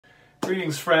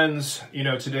Greetings, friends. You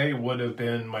know, today would have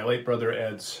been my late brother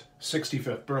Ed's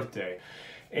 65th birthday.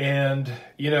 And,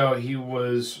 you know, he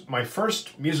was my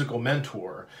first musical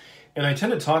mentor. And I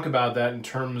tend to talk about that in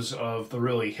terms of the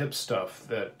really hip stuff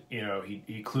that, you know,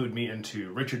 he clued me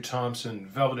into. Richard Thompson,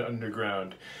 Velvet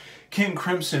Underground, King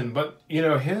Crimson. But, you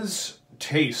know, his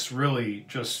tastes really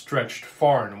just stretched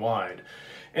far and wide.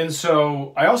 And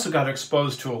so I also got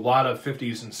exposed to a lot of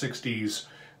 50s and 60s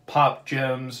pop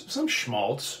gems, some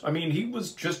schmaltz. I mean, he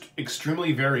was just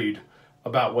extremely varied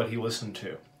about what he listened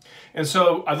to. And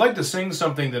so I'd like to sing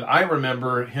something that I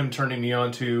remember him turning me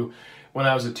on to when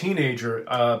I was a teenager,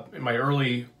 in my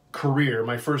early career,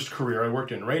 my first career. I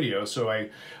worked in radio, so I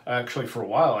actually, for a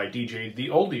while, I DJ'd the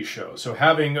oldies show. So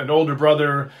having an older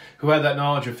brother who had that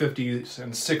knowledge of 50s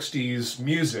and 60s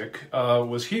music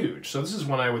was huge. So this is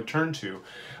one I would turn to.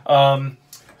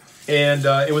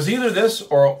 It was either this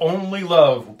or Only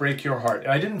Love Will Break Your Heart.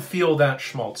 And I didn't feel that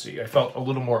schmaltzy. I felt a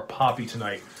little more poppy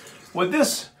tonight with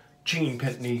this Gene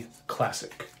Pitney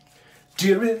classic.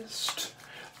 Dearest,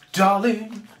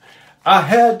 darling, I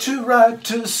had to write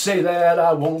to say that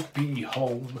I won't be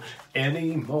home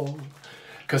anymore.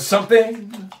 'Cause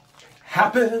something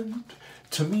happened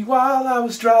to me while I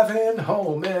was driving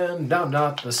home, and I'm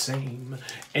not the same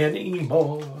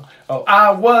anymore. Oh,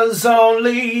 I was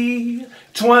only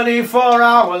 24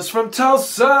 hours from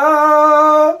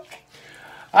Tulsa.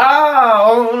 I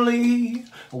only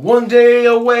one day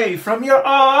away from your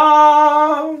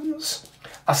arms.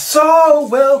 I saw a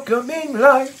welcoming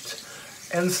light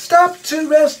and stopped to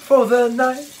rest for the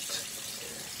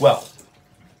night. Well,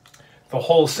 the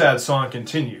whole sad song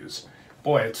continues.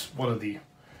 Boy, it's one of the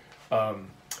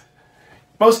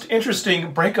most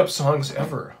interesting breakup songs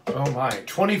ever. Oh my,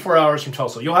 24 hours from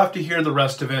Tulsa. You'll have to hear the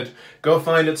rest of it. Go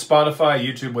find it, Spotify,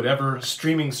 YouTube, whatever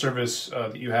streaming service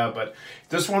that you have. But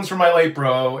this one's for my late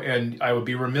bro, and I would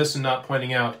be remiss in not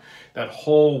pointing out that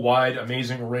whole wide,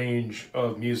 amazing range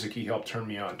of music he helped turn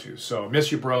me on to. So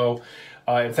miss you, bro.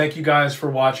 And thank you guys for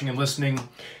watching and listening,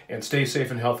 and stay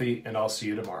safe and healthy, and I'll see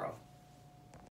you tomorrow.